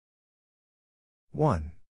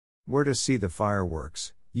1. Where to see the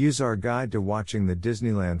fireworks. Use our guide to watching the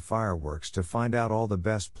Disneyland fireworks to find out all the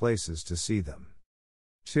best places to see them.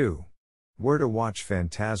 2. Where to watch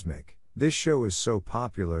Fantasmic. This show is so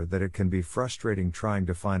popular that it can be frustrating trying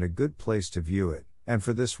to find a good place to view it, and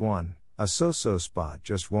for this one, a so-so spot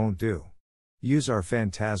just won't do. Use our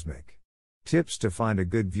Fantasmic tips to find a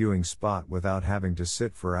good viewing spot without having to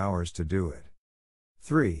sit for hours to do it.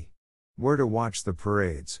 3. Where to watch the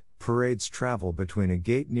parades. Parades travel between a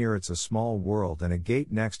gate near It's a Small World and a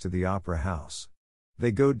gate next to the Opera House.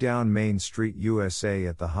 They go down Main Street USA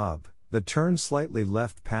at the hub, the turn slightly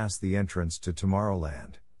left past the entrance to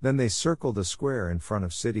Tomorrowland, then they circle the square in front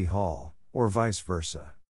of City Hall, or vice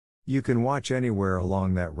versa. You can watch anywhere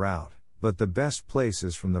along that route, but the best place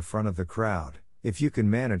is from the front of the crowd, if you can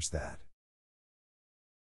manage that.